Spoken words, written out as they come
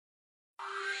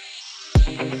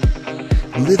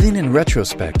Living in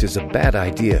retrospect is a bad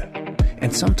idea,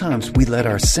 and sometimes we let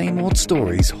our same old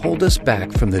stories hold us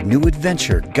back from the new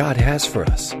adventure God has for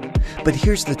us. But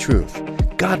here's the truth.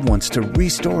 God wants to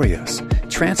restore us,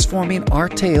 transforming our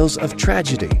tales of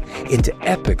tragedy into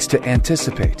epics to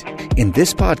anticipate. In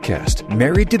this podcast,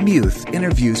 Mary DeMuth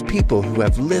interviews people who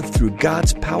have lived through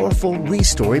God's powerful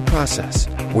restory process,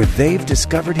 where they've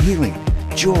discovered healing,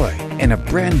 joy, and a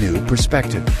brand new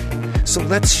perspective. So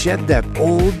let's shed that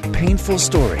old, painful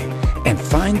story and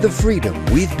find the freedom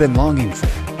we've been longing for.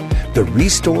 The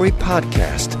Restory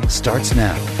Podcast starts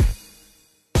now.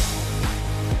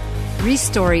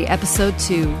 Restory Episode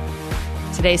 2.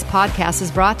 Today's podcast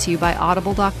is brought to you by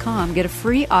Audible.com. Get a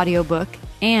free audiobook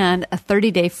and a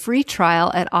 30-day free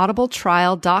trial at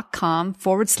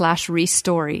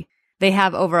audibletrial.com/restory. They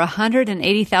have over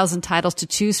 180,000 titles to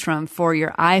choose from for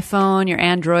your iPhone, your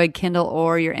Android, Kindle,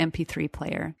 or your MP3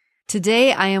 player.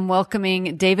 Today, I am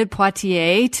welcoming David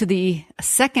Pothier to the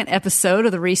second episode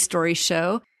of the Restory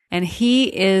Show. And he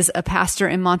is a pastor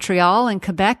in Montreal in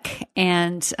Quebec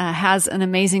and has an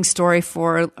amazing story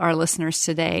for our listeners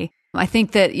today. I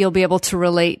think that you'll be able to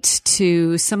relate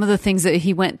to some of the things that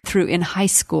he went through in high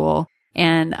school.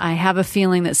 And I have a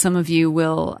feeling that some of you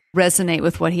will resonate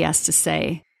with what he has to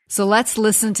say. So let's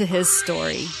listen to his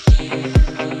story.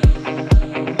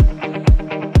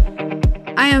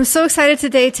 I am so excited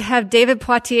today to have David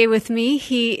Pothier with me.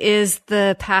 He is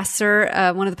the pastor,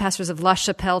 one of the pastors of La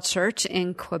Chapelle Church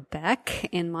in Quebec,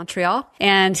 in Montreal.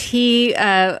 And he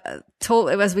told,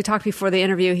 as we talked before the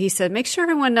interview, he said, make sure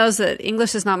everyone knows that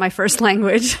English is not my first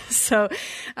language. So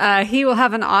he will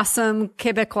have an awesome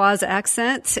Quebecois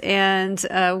accent, and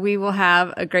we will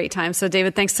have a great time. So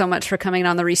David, thanks so much for coming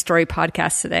on the Restory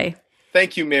podcast today.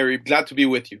 Thank you, Mary. Glad to be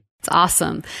with you. It's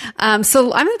awesome.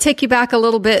 So I'm going to take you back a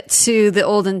little bit to the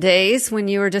olden days when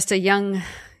you were just a young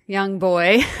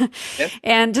boy. Yes.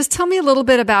 And just tell me a little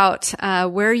bit about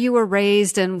where you were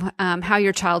raised and how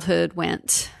your childhood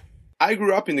went. I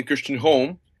grew up in a Christian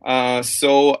home.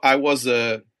 So I was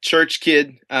a church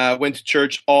kid, went to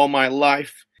church all my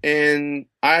life, and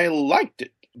I liked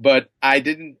it, but I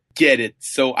didn't get it.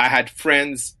 So I had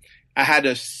friends. I had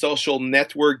a social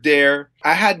network there.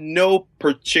 I had no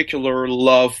particular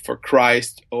love for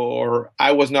Christ, or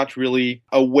I was not really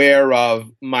aware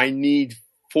of my need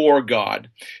for God.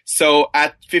 So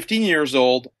at 15 years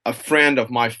old, a friend of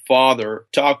my father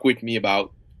talked with me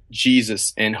about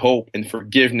Jesus and hope and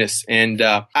forgiveness, and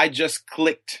I just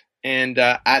clicked. And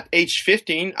at age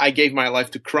 15, I gave my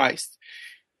life to Christ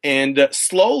and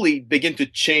slowly began to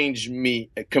change me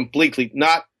completely.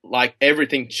 Not like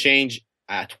everything changed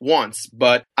at once,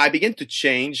 but I began to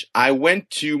change. I went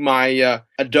to my young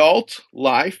adult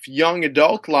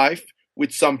life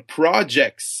with some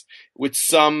projects, with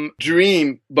some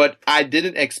dream, but I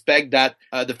didn't expect that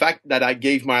the fact that I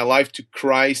gave my life to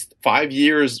Christ 5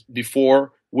 years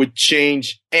before would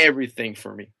change everything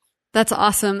for me. That's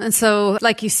awesome. And so,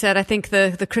 like you said, I think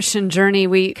the Christian journey,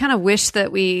 we kind of wish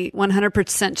that we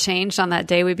 100% changed on that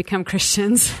day we become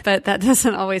Christians, but that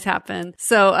doesn't always happen.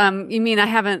 So, you mean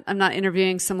I'm not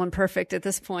interviewing someone perfect at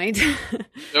this point?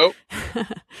 Nope.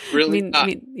 Really not.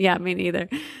 Me neither.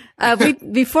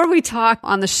 Before we talk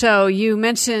on the show, you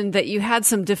mentioned that you had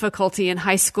some difficulty in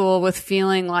high school with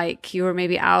feeling like you were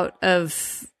maybe out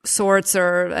of sorts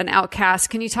or an outcast.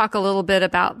 Can you talk a little bit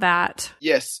about that?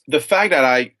 Yes. The fact that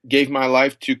I gave my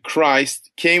life to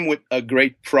Christ came with a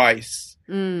great price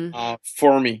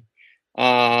for me.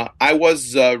 I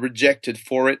was rejected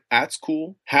for it at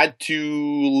school, had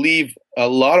to leave a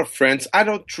lot of friends. I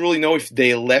don't truly know if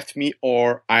they left me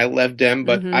or I left them,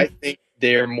 but I think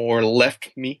they're more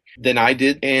left me than I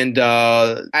did. And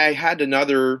I had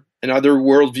another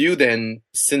worldview then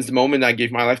since the moment I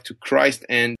gave my life to Christ.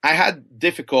 And I had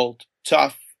difficult,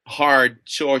 tough, hard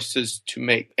choices to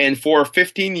make. And for a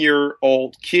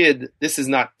 15-year-old kid, this is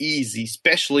not easy,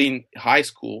 especially in high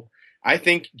school. I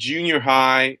think junior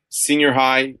high, senior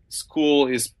high school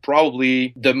is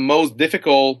probably the most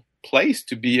difficult place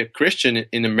to be a Christian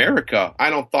in America.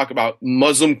 I don't talk about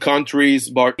Muslim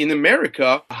countries, but in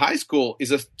America, high school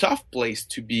is a tough place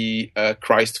to be a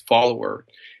Christ follower.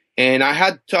 And I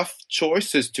had tough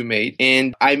choices to make,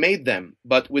 and I made them,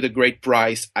 but with a great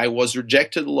price. I was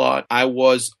rejected a lot. I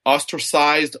was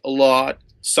ostracized a lot.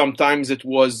 Sometimes it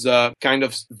was kind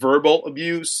of verbal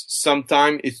abuse.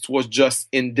 Sometimes it was just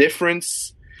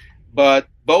indifference. But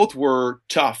both were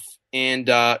tough, and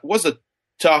it was a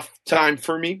tough time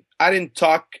for me. I didn't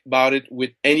talk about it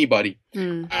with anybody.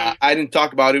 I didn't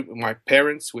talk about it with my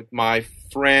parents, with my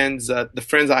friends, the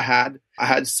friends I had. I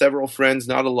had several friends,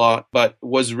 not a lot, but it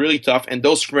was really tough. And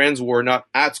those friends were not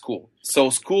at school.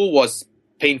 So school was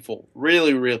painful,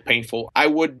 really, really painful. I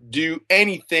would do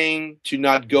anything to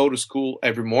not go to school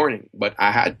every morning, but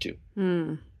I had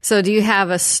to. So do you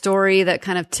have a story that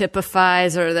kind of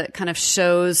typifies or that kind of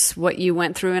shows what you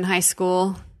went through in high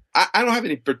school? I don't have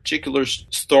any particular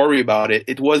story about it.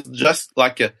 It was just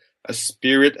like a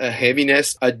spirit, a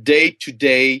heaviness, a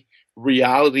day-to-day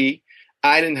reality.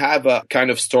 I didn't have a kind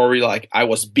of story like I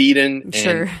was beaten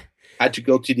and had to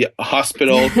go to the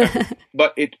hospital,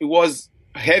 but it was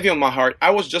heavy on my heart.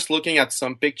 I was just looking at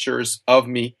some pictures of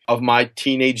me, of my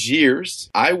teenage years.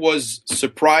 I was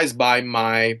surprised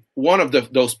by one of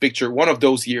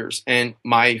those years, and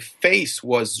my face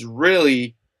was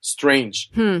really strange.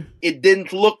 It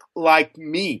didn't look like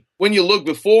me. When you look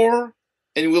before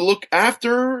and we look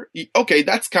after, okay,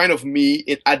 that's kind of me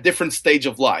at a different stage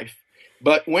of life.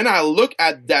 But when I look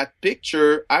at that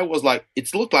picture, I was like,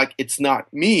 it looked like it's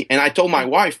not me. And I told my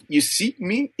wife, you see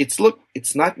me? It's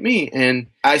not me. And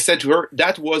I said to her,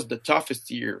 that was the toughest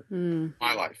year of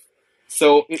my life.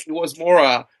 So it was more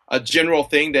a general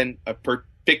thing than a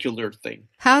particular thing.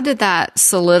 How did that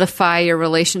solidify your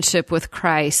relationship with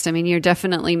Christ? I mean, you're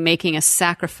definitely making a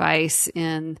sacrifice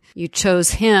and you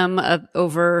chose him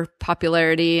over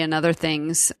popularity and other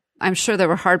things. I'm sure there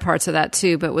were hard parts of that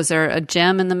too, but was there a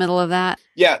gem in the middle of that?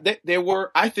 Yeah, there were.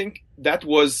 I think that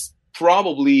was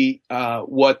probably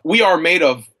what we are made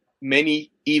of,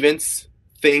 many events,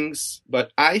 things,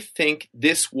 but I think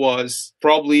this was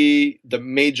probably the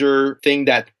major thing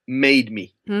that made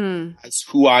me as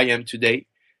who I am today,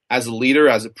 as a leader,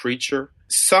 as a preacher.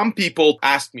 Some people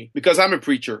ask me, because I'm a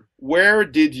preacher, where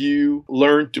did you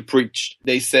learn to preach?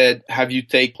 They said, have you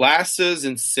taken classes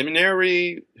in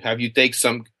seminary? Have you taken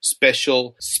some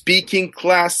special speaking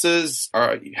classes?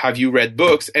 Or have you read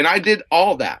books? And I did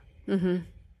all that.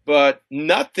 But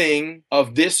nothing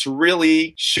of this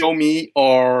really showed me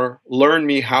or learned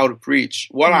me how to preach.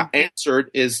 What I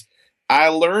answered is, I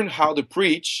learned how to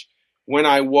preach when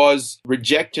I was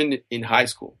rejected in high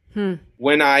school.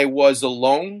 When I was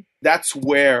alone, that's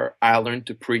where I learned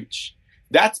to preach.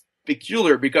 That's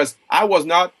peculiar because I was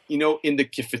not, in the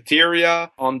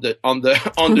cafeteria on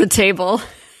the table.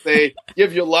 Say,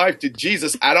 give your life to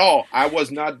Jesus at all. I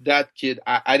was not that kid.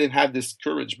 I didn't have this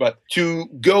courage, but to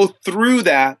go through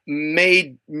that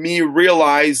made me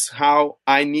realize how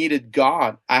I needed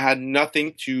God. I had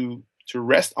nothing to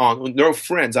rest on, no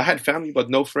friends. I had family, but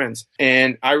no friends.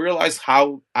 And I realized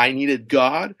how I needed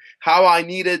God, how I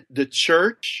needed the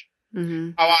church,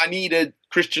 how I needed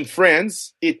Christian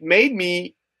friends. It made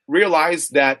me realize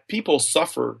that people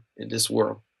suffer in this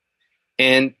world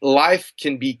and life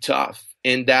can be tough,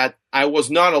 and that I was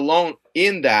not alone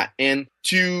in that. And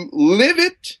to live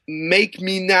it make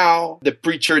me now the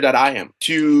preacher that I am,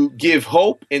 to give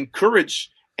hope and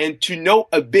courage and to know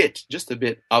just a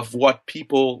bit of what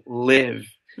people live,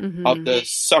 of the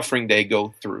suffering they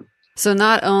go through. So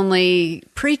not only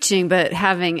preaching, but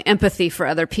having empathy for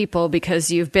other people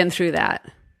because you've been through that.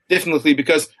 Definitely,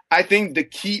 because I think the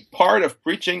key part of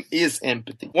preaching is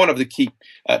empathy. One of the key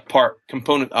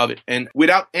component of it. And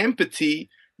without empathy,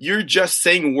 you're just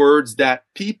saying words that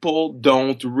people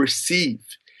don't receive.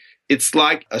 It's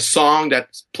like a song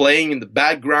that's playing in the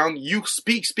background. You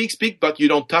speak, but you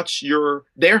don't touch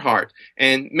their heart.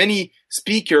 And many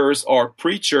speakers or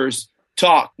preachers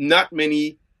talk. Not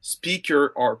many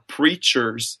speakers or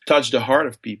preachers touch the heart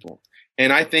of people.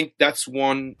 And I think that's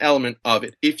one element of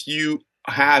it. If you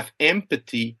have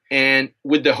empathy, and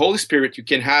with the Holy Spirit, you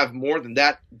can have more than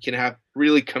that. You can have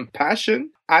really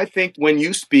compassion. I think when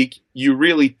you speak, you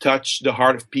really touch the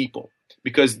heart of people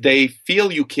because they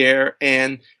feel you care,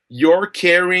 and you're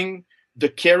caring, the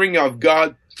caring of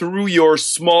God through your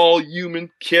small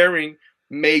human caring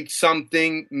made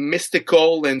something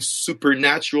mystical and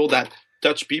supernatural that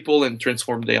touch people and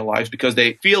transform their lives because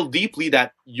they feel deeply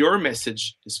that your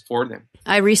message is for them.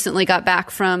 I recently got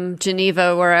back from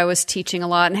Geneva where I was teaching a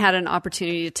lot and had an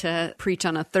opportunity to preach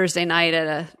on a Thursday night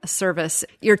at a service.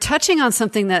 You're touching on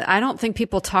something that I don't think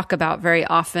people talk about very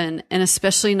often, and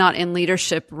especially not in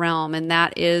leadership realm. And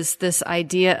that is this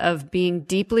idea of being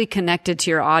deeply connected to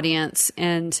your audience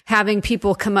and having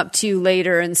people come up to you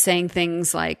later and saying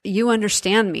things like, you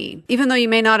understand me, even though you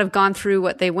may not have gone through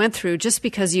what they went through, just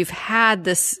because you've had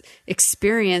this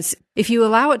experience. If you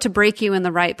allow it to break you in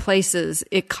the right places,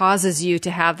 it causes you to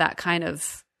have that kind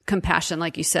of compassion,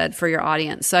 like you said, for your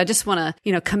audience. So I just want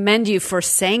to, commend you for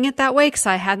saying it that way, because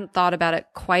I hadn't thought about it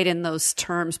quite in those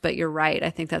terms, but you're right. I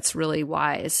think that's really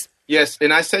wise. Yes.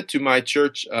 And I said to my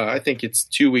church, I think it's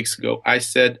 2 weeks ago, I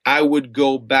said I would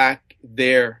go back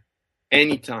there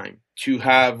anytime to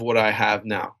have what I have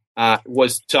now. It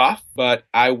was tough, but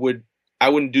I wouldn't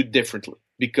do differently,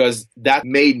 because that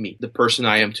made me the person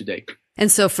I am today.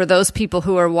 And so for those people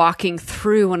who are walking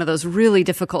through one of those really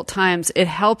difficult times, it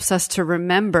helps us to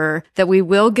remember that we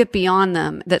will get beyond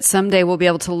them, that someday we'll be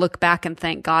able to look back and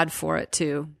thank God for it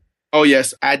too. Oh,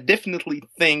 yes. I definitely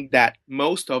think that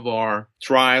most of our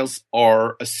trials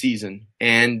are a season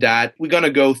and that we're going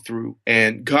to go through,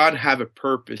 and God have a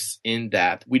purpose in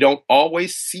that. We don't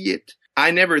always see it.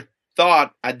 I never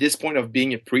thought at this point of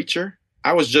being a preacher.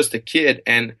 I was just a kid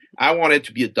and I wanted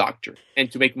to be a doctor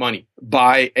and to make money,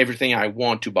 buy everything I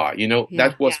want to buy.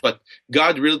 But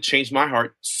God really changed my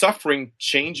heart. Suffering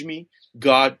changed me.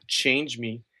 God changed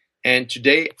me. And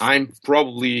today I'm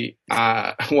probably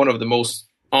one of the most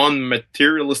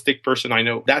unmaterialistic person I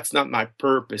know. That's not my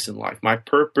purpose in life. My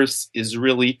purpose is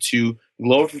really to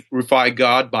glorify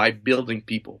God by building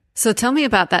people. So tell me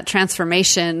about that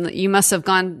transformation. You must have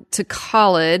gone to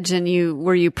college, and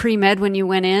were you pre-med when you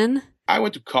went in? I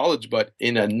went to college, but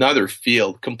in another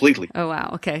field completely. Oh,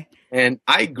 wow. Okay. And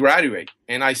I graduated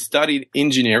and I studied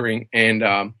engineering, and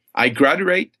I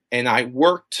graduated and I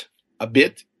worked a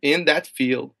bit in that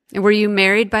field. And were you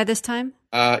married by this time?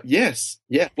 Yes.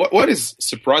 Yeah. What is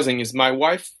surprising is my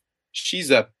wife,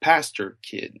 she's a pastor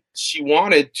kid. She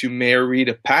wanted to marry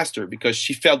a pastor because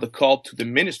she felt the call to the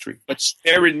ministry, but she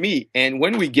married me. And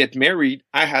when we get married,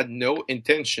 I had no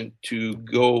intention to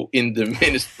go in the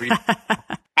ministry.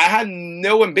 I had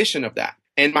no ambition of that.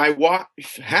 And my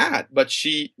wife had, but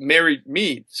she married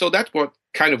me. So that's what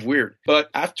kind of weird. But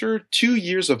after 2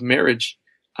 years of marriage,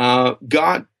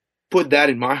 God put that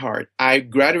in my heart. I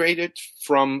graduated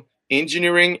from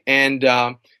engineering, and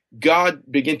God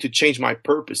began to change my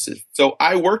purposes. So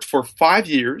I worked for 5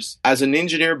 years as an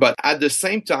engineer, but at the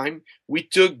same time, we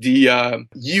took the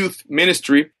youth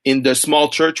ministry in the small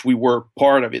church. We were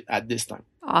part of it at this time.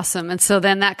 Awesome. And so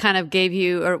then that kind of gave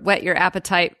you, or whet your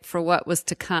appetite for what was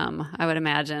to come, I would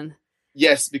imagine.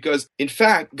 Yes, because in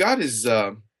fact, God is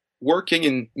working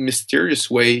in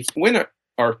mysterious ways. When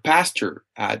our pastor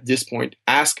at this point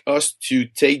asked us to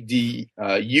take the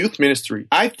youth ministry,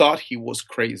 I thought he was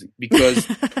crazy because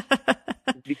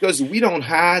we don't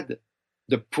had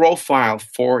the profile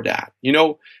for that.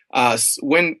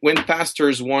 When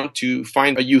pastors want to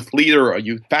find a youth leader or a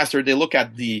youth pastor, they look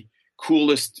at the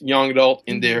coolest young adult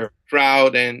in their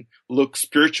crowd and look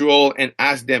spiritual and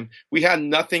ask them. We had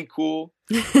nothing cool,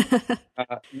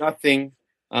 nothing.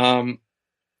 I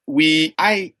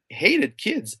hated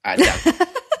kids at that.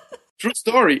 True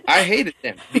story. I hated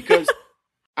them because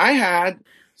I had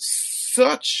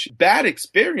such bad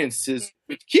experiences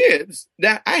with kids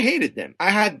that I hated them.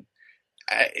 I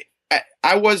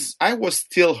was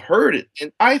still hurted,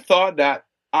 and I thought that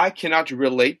I cannot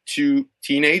relate to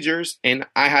teenagers, and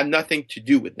I had nothing to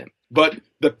do with them. But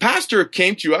the pastor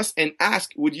came to us and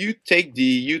asked, would you take the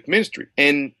youth ministry?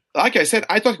 And like I said,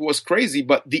 I thought he was crazy,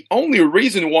 but the only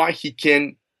reason why he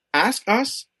can ask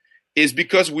us is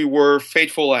because we were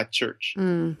faithful at church.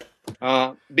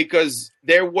 Because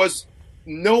there was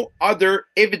no other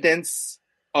evidence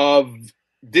of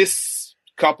this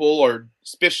couple, or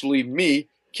especially me,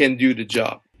 can do the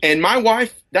job. And my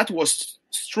wife, that was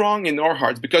strong in our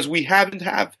hearts because we haven't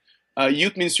had a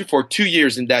youth ministry for 2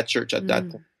 years in that church at that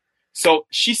point. So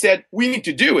she said, we need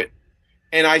to do it.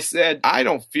 And I said, I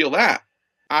don't feel that.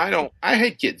 I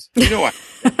hate kids. You know what?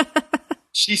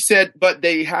 She said, but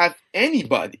they have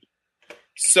anybody.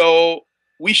 So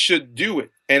we should do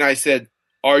it. And I said,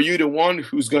 are you the one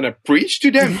who's going to preach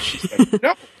to them? She said,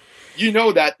 no. You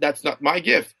know that's not my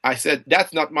gift. I said,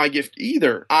 that's not my gift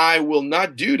either. I will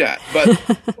not do that. But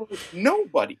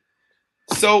nobody.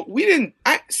 So I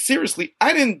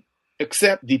didn't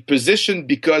accept the position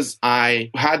because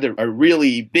I had a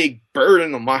really big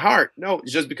burden on my heart. No,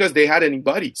 it's just because they had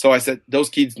anybody. So I said, those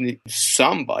kids need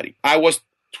somebody. I was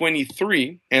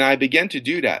 23 and I began to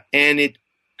do that. And it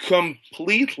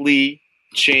completely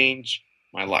changed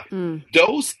my life.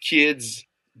 Those kids,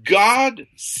 God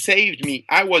saved me.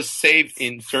 I was saved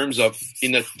in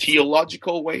a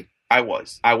theological way. I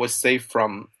was saved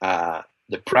from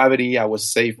depravity. I was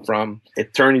saved from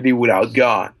eternity without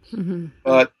God. Mm-hmm.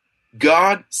 But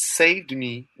God saved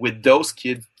me with those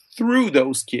kids, through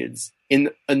those kids, in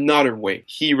another way.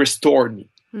 He restored me.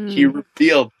 He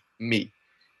revealed me.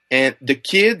 And the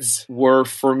kids were,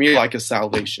 for me, like a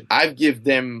salvation. I've given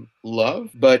them love,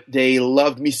 but they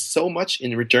loved me so much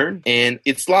in return. And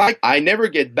it's like I never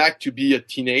get back to be a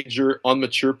teenager,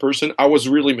 unmature person. I was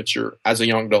really mature as a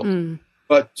young adult.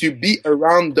 But to be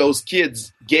around those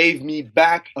kids gave me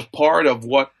back a part of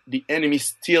what the enemy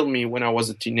stole me when I was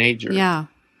a teenager. Yeah.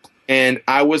 And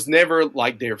I was never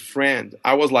like their friend.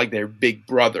 I was like their big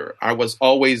brother. I was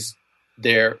always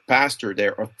their pastor,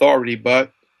 their authority,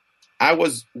 but I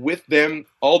was with them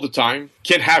all the time.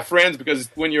 Can't have friends because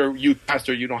when you're a youth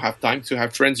pastor, you don't have time to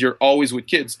have friends. You're always with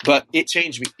kids. But it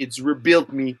changed me. It's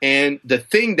rebuilt me. And the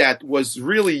thing that was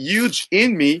really huge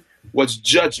in me was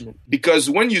judgment. Because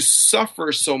when you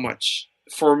suffer so much,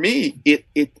 for me,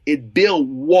 it built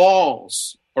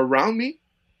walls around me.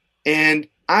 And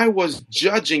I was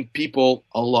judging people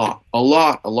a lot.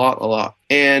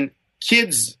 And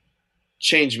kids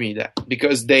changed me that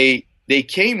because they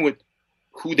came with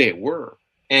who they were.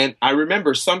 And I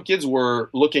remember some kids were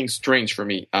looking strange for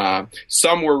me.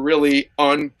 Some were really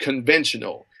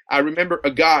unconventional. I remember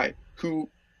a guy who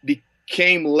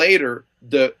became later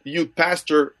the youth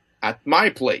pastor at my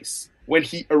place. When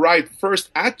he arrived first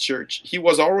at church, he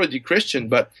was already Christian,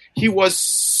 but he was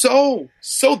so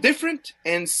different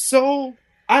and so,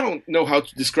 I don't know how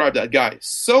to describe that guy,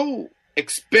 so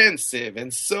expensive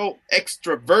and so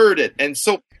extroverted and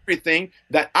so everything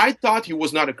that I thought he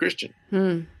was not a Christian.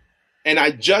 And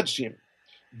I judged him.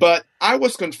 But I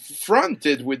was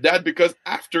confronted with that because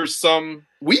after some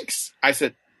weeks, I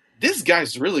said, this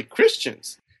guy's really Christian.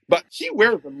 But he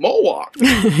wears a mohawk.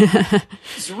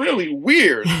 It's really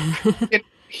weird. And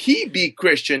he be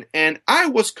Christian. And I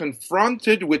was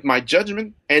confronted with my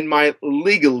judgment and my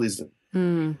legalism.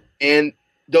 And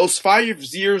those 5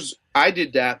 years I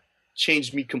did that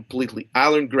changed me completely. I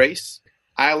learned grace.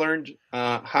 I learned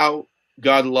how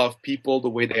God loved people the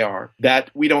way they are.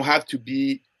 That we don't have to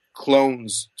be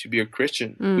clones to be a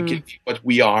Christian. We can be what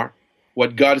we are,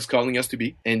 what God is calling us to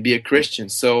be, and be a Christian.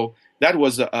 So that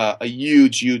was a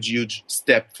huge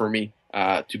step for me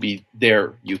to be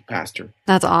their youth pastor.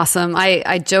 That's awesome.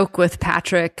 I joke with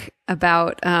Patrick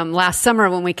about last summer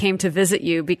when we came to visit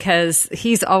you because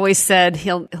he's always said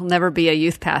he'll never be a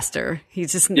youth pastor.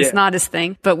 He's just, it's not his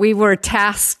thing. But we were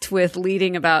tasked with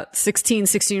leading about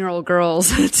 16-year-old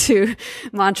girls to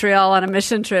Montreal on a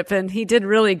mission trip. And he did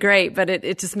really great. But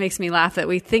it just makes me laugh that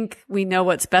we think we know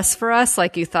what's best for us.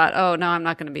 Like you thought, oh, no, I'm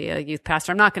not going to be a youth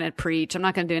pastor. I'm not going to preach. I'm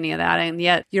not going to do any of that. And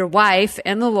yet your wife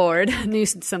and the Lord knew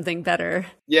something better.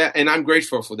 Yeah. And I'm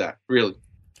grateful for that, really.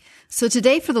 So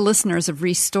today, for the listeners of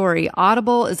Restory,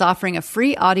 Audible is offering a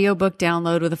free audiobook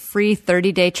download with a free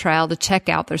 30-day trial to check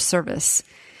out their service.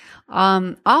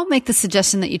 I'll make the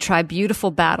suggestion that you try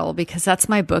Beautiful Battle because that's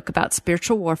my book about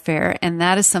spiritual warfare, and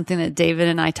that is something that David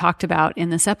and I talked about in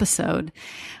this episode.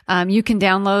 You can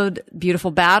download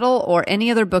Beautiful Battle or any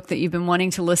other book that you've been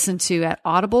wanting to listen to at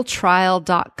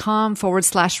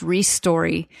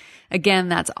audibletrial.com/restory. Again,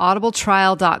 that's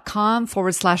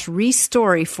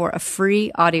audibletrial.com/restory for a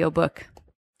free audiobook.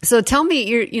 So tell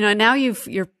me, now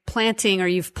you're planting or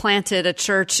you've planted a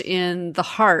church in the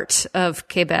heart of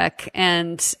Quebec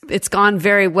and it's gone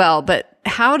very well. But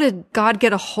how did God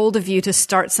get a hold of you to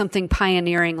start something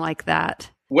pioneering like that?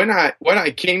 When I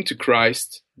came to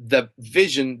Christ, the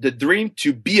vision, the dream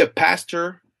to be a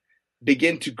pastor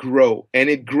began to grow, and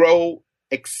it grew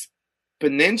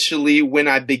exponentially when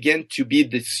I began to be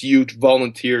this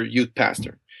volunteer youth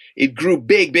pastor. It grew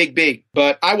big,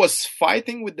 but I was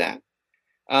fighting with that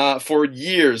for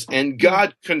years, and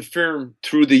God confirmed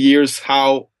through the years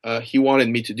how he wanted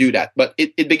me to do that. But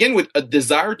it began with a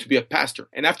desire to be a pastor,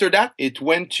 and after that, it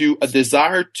went to a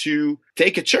desire to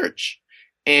take a church.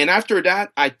 And after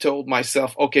that, I told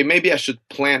myself, okay, maybe I should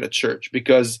plant a church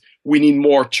because we need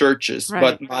more churches. Right.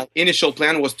 But my initial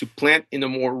plan was to plant in a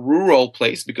more rural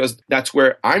place because that's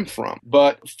where I'm from.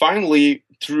 But finally,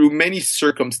 through many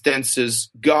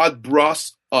circumstances, God brought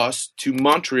us to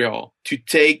Montreal to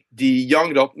take the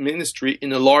young adult ministry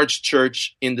in a large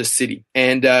church in the city.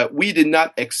 And we did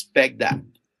not expect that.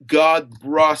 God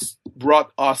brought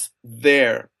us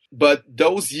there. But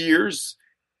those years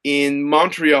in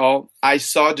Montreal, I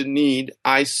saw the need.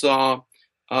 I saw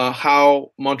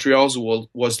how Montreal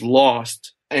was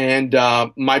lost, and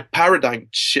my paradigm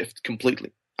shift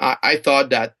completely. I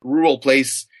thought that rural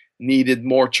place needed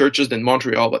more churches than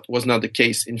Montreal, but was not the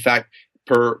case. In fact,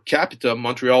 per capita,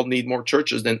 Montreal need more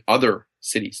churches than other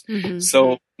cities. Mm-hmm.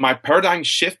 So my paradigm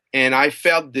shift, and I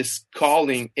felt this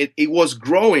calling. It was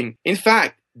growing. In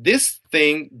fact, this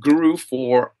thing grew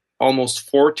for almost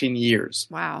 14 years.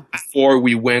 Wow. Before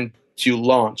we went to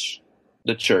launch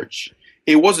the church.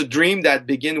 It was a dream that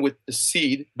began with a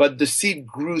seed, but the seed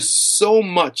grew so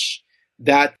much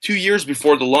that 2 years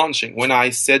before the launching, when I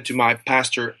said to my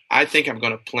pastor, I think I'm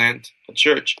going to plant a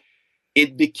church,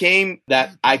 it became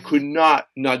that I could not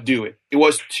do it. It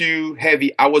was too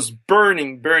heavy. I was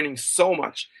burning so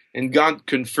much. And God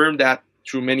confirmed that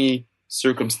through many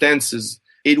circumstances.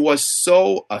 It was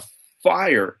so a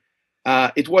fire.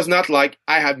 It was not like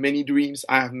I have many dreams,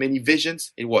 I have many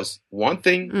visions. It was one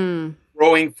thing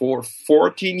growing for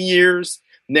 14 years,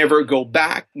 never go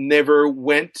back, never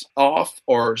went off,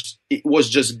 or it was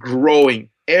just growing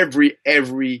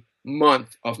every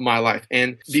month of my life.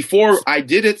 And before I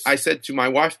did it, I said to my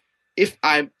wife, if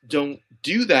I don't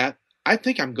do that, I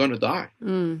think I'm going to die.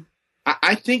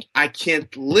 I think I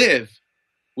can't live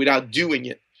without doing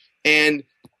it. And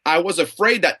I was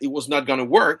afraid that it was not going to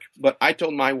work, but I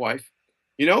told my wife,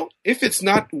 if it's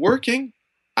not working,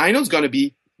 I know it's going to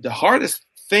be the hardest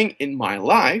thing in my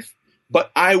life,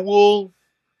 but I will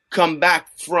come back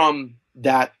from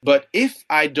that. But if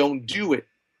I don't do it,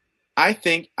 I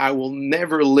think I will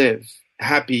never live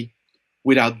happy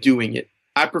without doing it.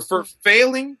 I prefer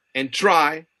failing and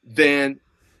try than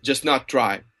just not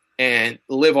try and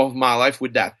live off my life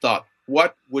with that thought.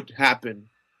 What would happen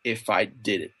if I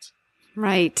did it?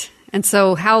 Right. And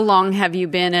so how long have you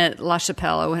been at La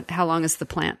Chapelle? How long has the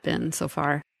plant been so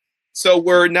far? So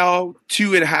we're now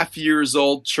 2.5 years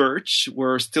old church.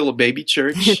 We're still a baby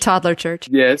church. Toddler church.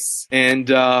 Yes. And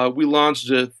we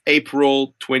launched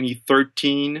April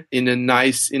 2013 in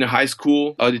a high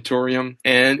school auditorium.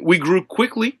 And we grew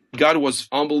quickly. God was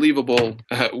unbelievable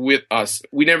with us.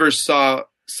 We never saw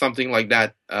something like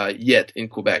that yet in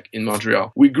Quebec, in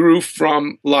Montreal. We grew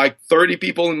from like 30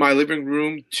 people in my living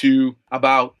room to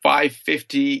about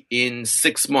 550 in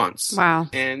 6 months. Wow.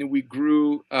 And we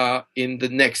grew in the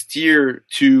next year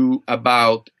to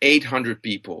about 800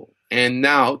 people. And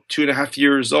now, 2.5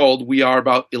 years old, we are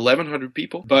about 1,100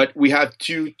 people. But we have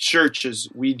 2 churches.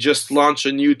 We just launched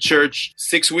a new church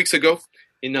 6 weeks ago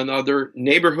in another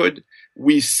neighborhood.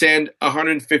 We send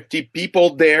 150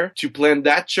 people there to plant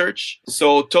that church.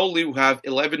 So totally we have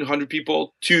 1,100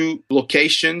 people, 2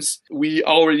 locations. We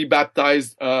already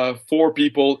baptized 4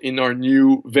 people in our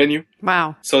new venue.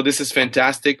 Wow. So this is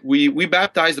fantastic. We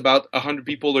baptize about 100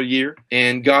 people a year,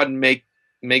 and God make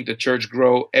the church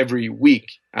grow every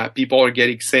week. People are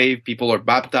getting saved. People are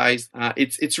baptized.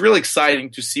 It's really exciting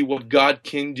to see what God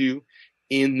can do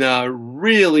in a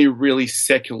really, really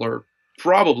secular,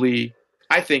 probably,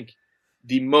 I think,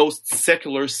 the most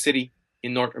secular city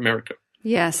in North America.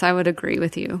 Yes, I would agree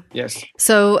with you. Yes.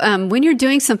 So when you're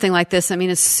doing something like this, I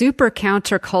mean, it's super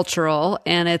countercultural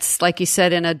and it's, like you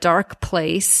said, in a dark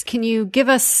place. Can you give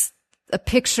us a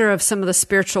picture of some of the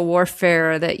spiritual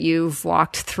warfare that you've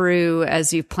walked through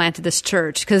as you've planted this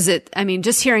church? Because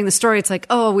just hearing the story, it's like,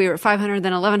 oh, we were at 500,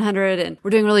 then 1,100, and we're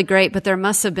doing really great. But there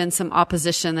must have been some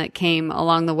opposition that came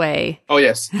along the way. Oh,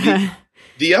 yes.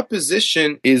 The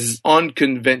opposition is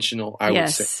unconventional, I would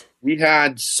say. We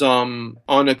had some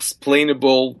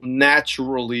unexplainable,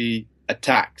 naturally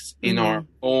attacks in our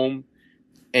home.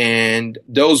 And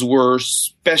those were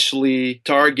especially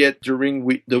target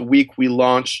during the week we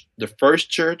launched the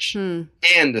first church and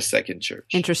the second church.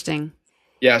 Interesting.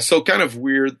 Yeah, so kind of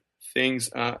weird things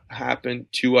happened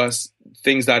to us,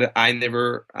 things that I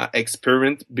never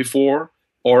experienced before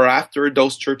or after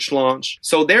those church launch.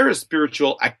 So there is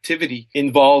spiritual activity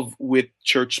involved with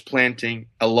church planting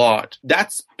a lot.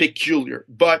 That's peculiar.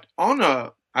 But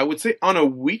I would say on a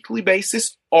weekly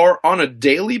basis or on a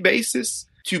daily basis,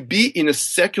 to be in a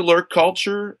secular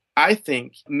culture, I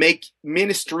think, make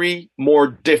ministry more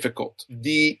difficult.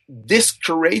 The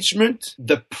discouragement,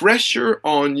 the pressure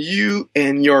on you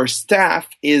and your staff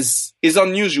is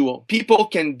unusual. People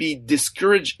can be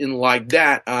discouraged in like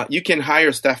that. You can hire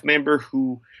a staff member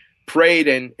who prayed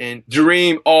and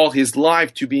dreamed all his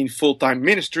life to be in full-time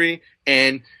ministry.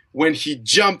 And when he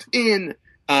jumped in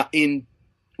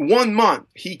 1 month,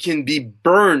 he can be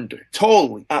burned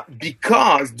totally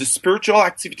because the spiritual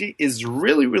activity is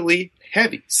really, really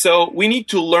heavy. So we need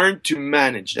to learn to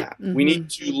manage that. We need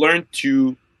to learn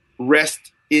to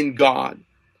rest in God,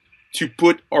 to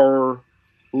put our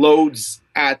loads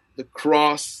at the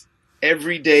cross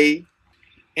every day,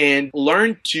 and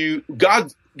learn to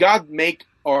God make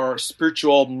our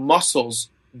spiritual muscles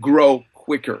grow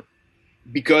quicker.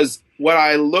 Because what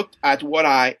I looked at, what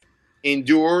I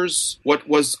endures, what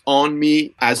was on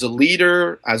me as a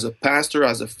leader, as a pastor,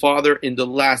 as a father in the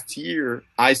last year,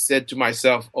 I said to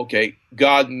myself, okay,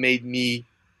 God made me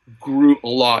grew a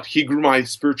lot. He grew my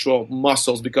spiritual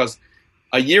muscles because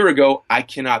a year ago, I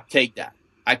cannot take that.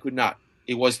 I could not.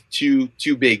 It was too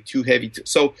big, too heavy.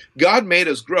 So God made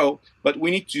us grow, but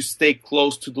we need to stay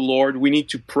close to the Lord. We need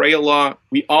to pray a lot.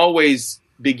 We always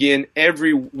begin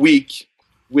every week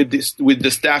with the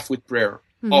staff with prayer.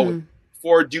 Always.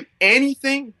 Before do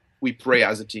anything, we pray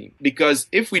as a team. Because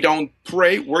if we don't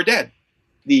pray, we're dead.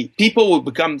 The people will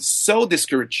become so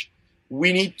discouraged.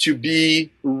 We need to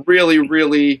be really,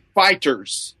 really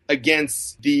fighters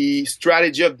against the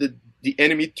strategy of the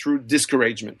enemy through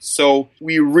discouragement. So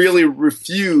we really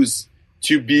refuse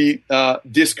to be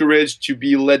discouraged, to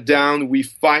be let down. We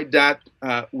fight that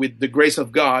with the grace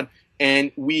of God.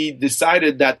 And we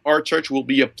decided that our church will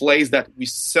be a place that we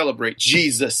celebrate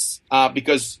Jesus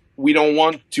because we don't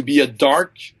want to be a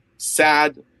dark,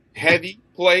 sad, heavy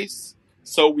place.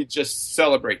 So we just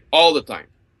celebrate all the time,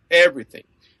 everything.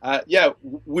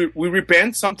 We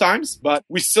repent sometimes, but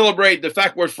we celebrate the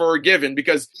fact we're forgiven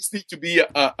because this needs to be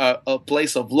a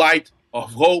place of light,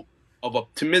 of hope, of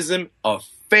optimism, of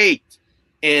faith,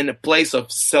 and a place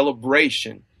of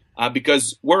celebration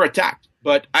because we're attacked.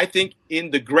 But I think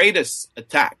in the greatest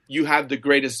attack, you have the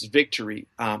greatest victory.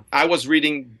 I was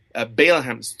reading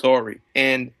Balaam's story,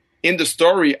 and in the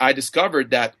story, I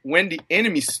discovered that when the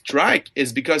enemy strike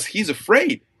is because he's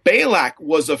afraid. Balak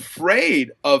was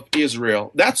afraid of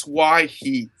Israel. That's why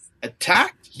he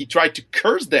attacked. He tried to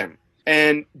curse them.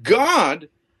 And God,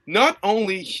 not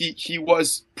only he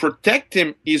was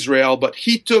protecting Israel, but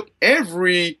he took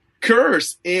every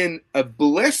curse in a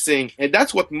blessing. And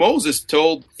that's what Moses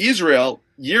told Israel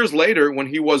years later when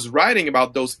he was writing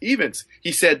about those events.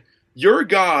 He said, your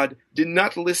God did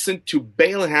not listen to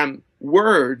Balaam's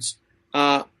words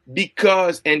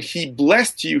because, and he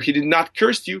blessed you. He did not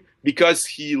curse you because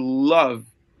he loved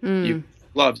you.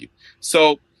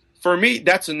 So for me,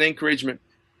 that's an encouragement.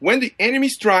 When the enemy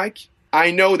strikes,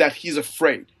 I know that he's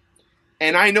afraid.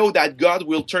 And I know that God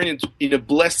will turn into in a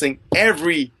blessing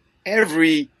every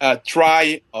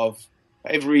try of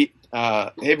every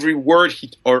word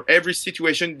or every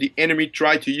situation the enemy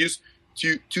tried to use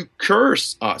to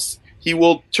curse us. He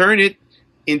will turn it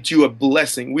into a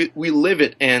blessing. We live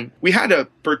it, and we had a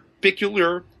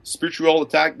particular spiritual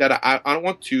attack that I don't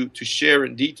want to share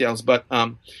in details, but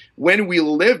when we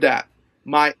lived that,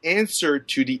 my answer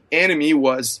to the enemy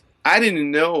was, I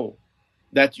didn't know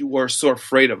that you were so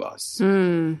afraid of us.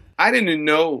 I didn't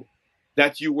know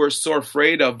that you were so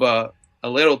afraid of a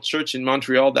little church in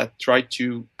Montreal that tried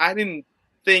to, I didn't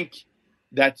think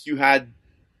that you had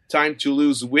time to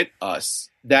lose with us,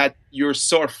 that you're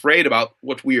so afraid about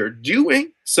what we are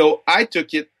doing. So I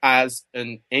took it as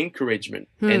an encouragement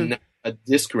and not a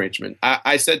discouragement.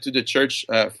 I said to the church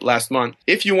last month,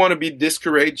 if you want to be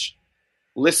discouraged,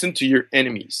 listen to your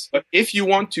enemies. But if you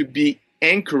want to be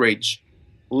encouraged,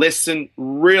 listen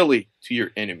really to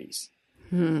your enemies.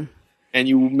 And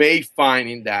you may find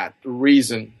in that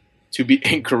reason to be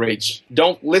encouraged.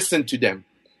 Don't listen to them.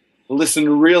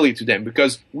 Listen really to them,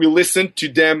 because we listen to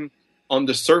them on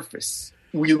the surface.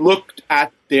 We looked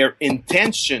at their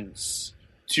intentions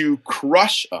to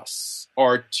crush us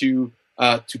or to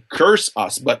curse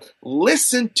us, but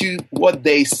listen to what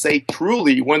they say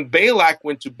truly. When Balak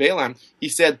went to Balaam, he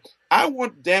said, I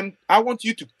want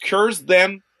you to curse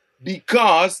them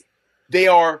because they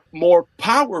are more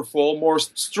powerful, more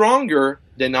stronger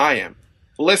than I am.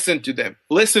 Listen to them.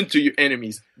 Listen to your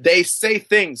enemies. They say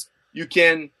things. You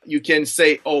can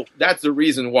say, oh, that's the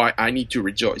reason why I need to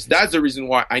rejoice. That's the reason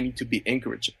why I need to be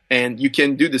encouraged. And you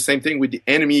can do the same thing with the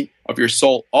enemy of your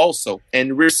soul also,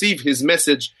 and receive his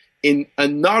message in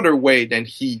another way than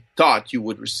he thought you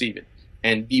would receive it,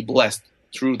 and be blessed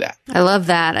through that. I love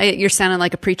that. You're sounding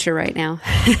like a preacher right now.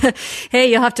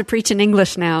 Hey, you'll have to preach in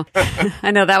English now.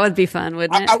 I know that would be fun,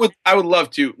 wouldn't it? I would love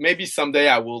to. Maybe someday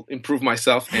I will improve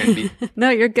myself and be.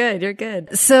 No, you're good. You're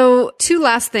good. So 2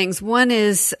 last things. One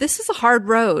is, this is a hard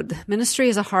road. Ministry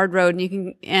is a hard road,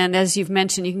 and as you've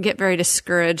mentioned, you can get very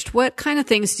discouraged. What kind of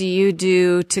things do you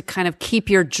do to kind of keep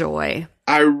your joy?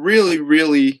 I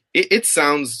really, it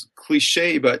sounds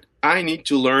cliche, but I need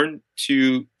to learn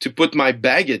to put my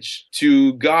baggage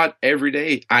to God every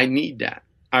day. I need that.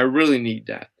 I really need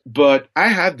that. But I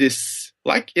have this,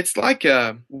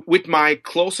 with my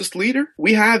closest leader,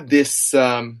 we have this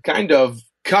kind of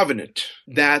covenant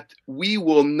that we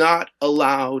will not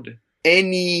allow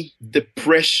any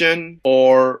depression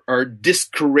or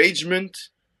discouragement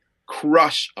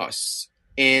crush us.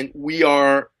 And we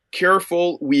are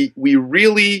careful. We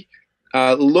really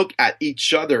look at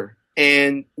each other.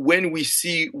 And when we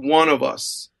see one of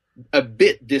us a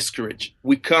bit discouraged,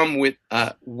 we come with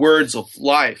words of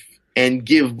life and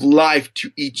give life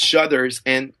to each other's.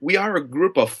 And we are a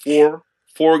group of four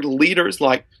leaders,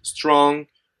 like strong,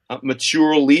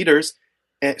 mature leaders.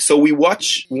 And so we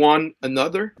watch one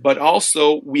another, but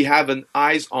also we have an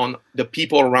eyes on the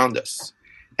people around us.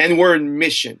 And we're in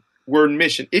mission.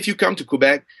 If you come to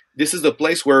Quebec, this is the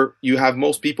place where you have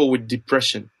most people with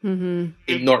depression in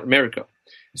North America.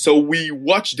 So we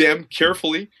watch them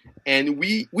carefully, and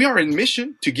we are in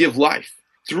mission to give life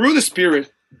through the Spirit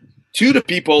to the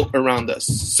people around us.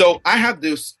 So I have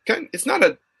this it's not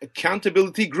an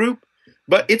accountability group,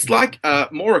 but it's like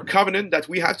more a covenant that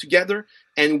we have together.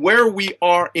 And where we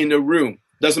are in a room,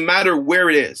 doesn't matter where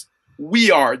it is,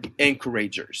 we are the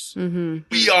encouragers.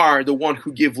 We are the one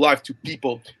who give life to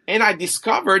people. And I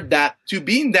discovered that to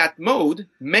be in that mode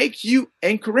make you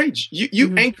encourage.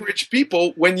 You encourage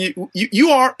people when you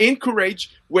are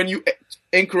encouraged when you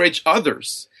encourage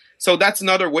others. So that's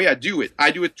another way I do it.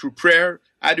 I do it through prayer.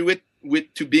 I do it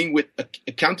to being with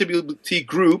accountability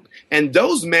group. And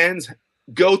those men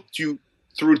go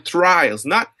through trials.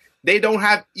 They don't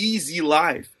have easy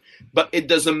life. But it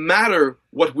doesn't matter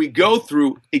what we go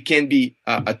through. It can be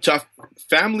a tough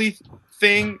family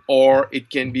thing, or it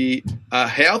can be a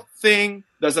health thing.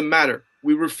 Doesn't matter.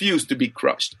 We refuse to be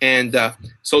crushed. And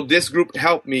so this group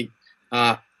helped me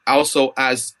also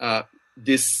as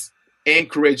this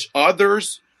encourage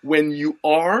others when you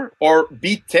are or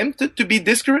be tempted to be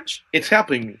discouraged. It's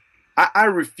helping me. I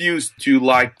refuse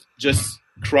to just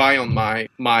cry on my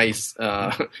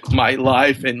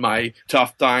life and my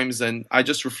tough times, and I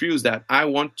just refuse that. I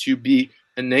want to be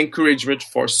an encouragement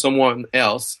for someone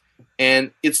else.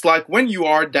 And it's like when you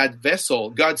are that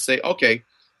vessel, God say, okay,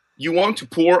 you want to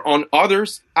pour on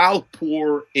others, I'll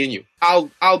pour in you.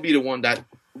 I'll be the one that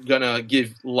gonna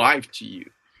give life to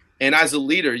you. And as a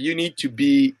leader, you need to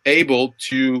be able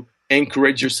to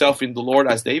encourage yourself in the Lord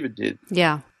as David did.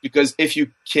 Yeah. Because if you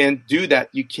can't do that,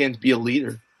 you can't be a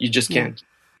leader. You just can't.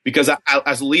 Because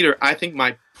as a leader, I think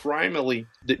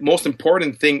the most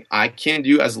important thing I can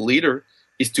do as a leader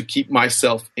is to keep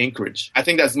myself encouraged. I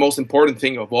think that's the most important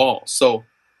thing of all. So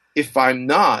if I'm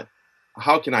not,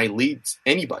 how can I lead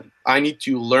anybody? I need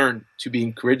to learn to be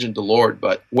encouraging the Lord.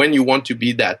 But when you want to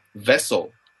be that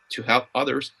vessel to help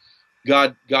others,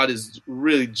 God is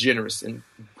really generous and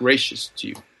gracious to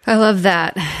you. I love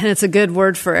that. And it's a good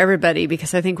word for everybody,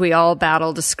 because I think we all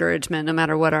battle discouragement no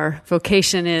matter what our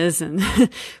vocation is. And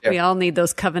we all need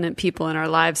those covenant people in our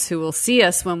lives who will see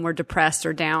us when we're depressed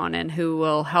or down and who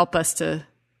will help us to,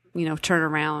 turn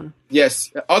around.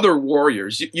 Yes. Other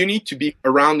warriors. You need to be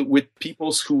around with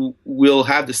people who will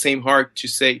have the same heart to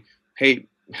say, hey,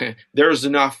 there's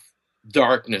enough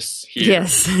darkness here.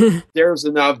 Yes. There's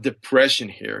enough depression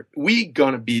here. We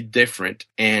gonna be different,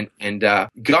 and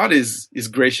God is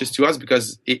gracious to us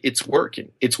because it's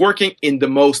working. It's working in the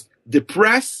most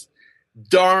depressed,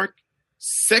 dark,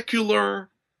 secular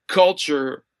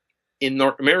culture in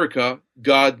North America.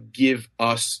 God give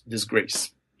us this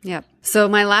grace. Yep. So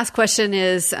my last question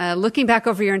is, looking back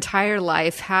over your entire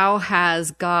life, how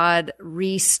has God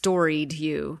restored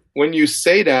you? When you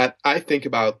say that, I think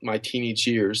about my teenage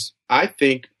years. I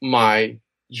think my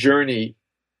journey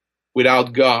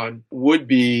without God would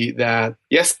be that,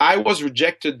 yes, I was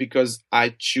rejected because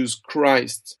I choose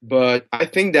Christ. But I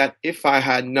think that if I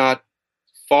had not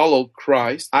followed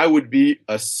Christ, I would be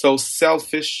a so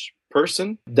selfish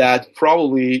person that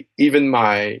probably even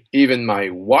my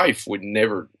wife would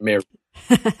never marry.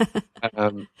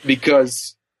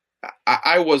 Because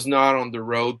I was not on the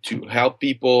road to help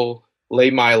people, lay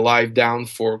my life down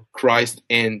for Christ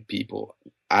and people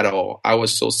at all. I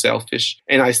was so selfish,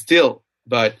 and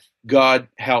but God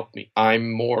helped me.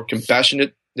 I'm more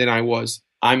compassionate than I was.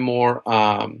 I'm more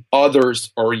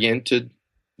others oriented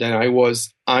than I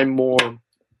was. I'm more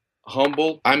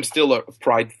humble. I'm still a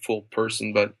prideful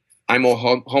person, but I'm more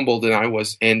humble than I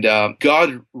was. And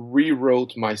God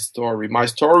rewrote my story. My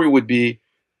story would be,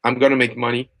 I'm going to make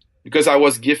money because I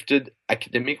was gifted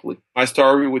academically. My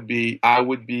story would be, I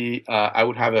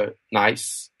would have a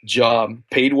nice job,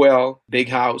 paid well, big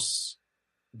house,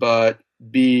 but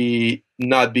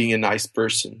not being a nice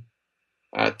person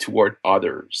toward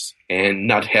others and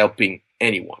not helping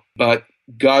anyone. But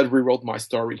God rewrote my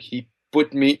story. He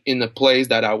put me in a place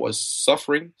that I was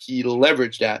suffering. He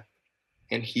leveraged that,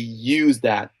 and He used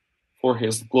that for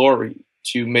His glory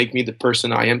to make me the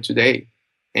person I am today.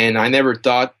 And I never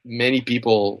thought many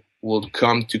people would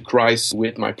come to Christ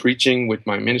with my preaching, with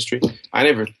my ministry. I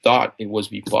never thought it would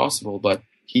be possible, but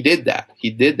He did that. He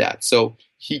did that. So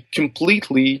He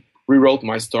completely rewrote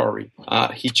my story.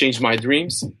 He changed my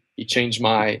dreams. He changed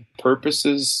my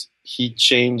purposes. He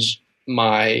changed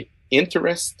my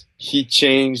interest. He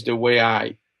changed the way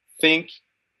I think,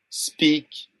 speak,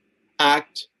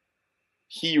 act.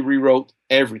 He rewrote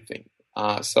everything.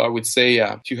 So I would say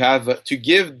to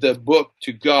give the book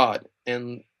to God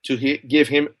and to give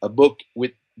Him a book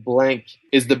with blank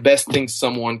is the best thing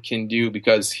someone can do,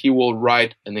 because He will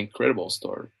write an incredible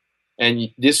story. And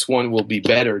this one will be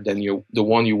better than the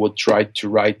one you would try to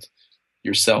write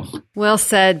yourself. Well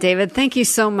said, David. Thank you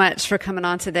so much for coming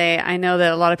on today. I know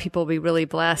that a lot of people will be really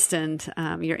blessed, and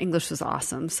your English was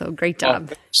awesome. So great job.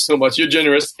 Thank you so much. You're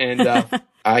generous. And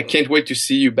I can't wait to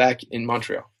see you back in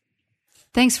Montreal.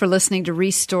 Thanks for listening to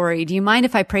Restory. Do you mind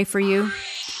if I pray for you?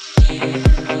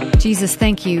 Jesus,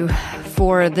 thank you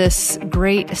for this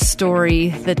great story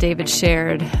that David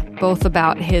shared, both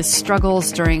about his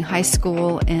struggles during high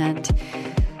school and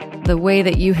the way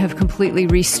that you have completely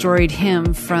restored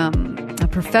him from a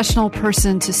professional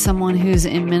person to someone who's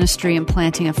in ministry and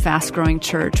planting a fast-growing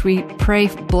church. We pray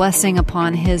blessing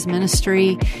upon his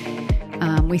ministry.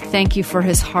 We thank you for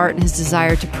his heart and his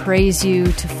desire to praise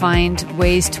you, to find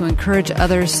ways to encourage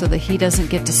others so that he doesn't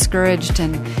get discouraged,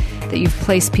 and that you've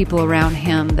placed people around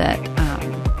him that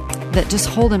just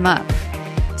hold him up.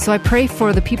 So I pray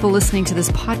for the people listening to this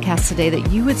podcast today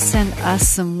that you would send us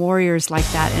some warriors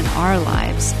like that in our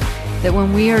lives, that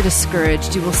when we are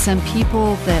discouraged, you will send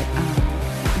people that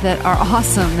are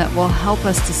awesome, that will help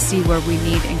us to see where we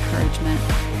need encouragement.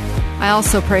 I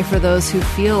also pray for those who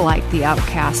feel like the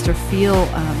outcast, or feel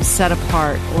set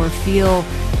apart, or feel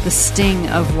the sting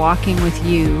of walking with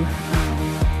you.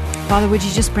 Father, would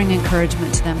you just bring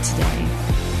encouragement to them today?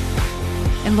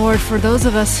 And Lord, for those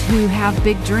of us who have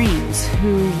big dreams,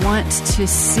 who want to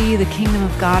see the kingdom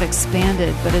of God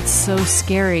expanded, but it's so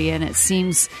scary and it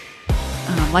seems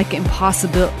like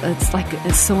impossible.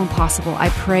 It's so impossible. I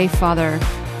pray, Father,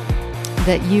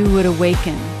 that you would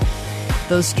awaken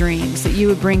those dreams, that you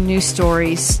would bring new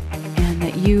stories, and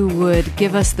that you would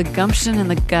give us the gumption and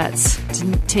the guts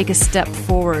to take a step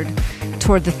forward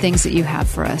toward the things that you have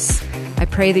for us. I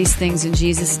pray these things in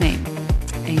Jesus' name.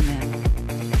 Amen.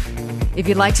 If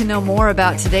you'd like to know more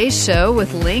about today's show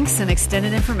with links and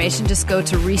extended information, just go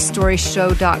to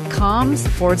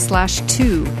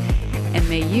restoryshow.com/2. And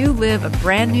may you live a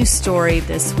brand new story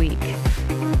this week.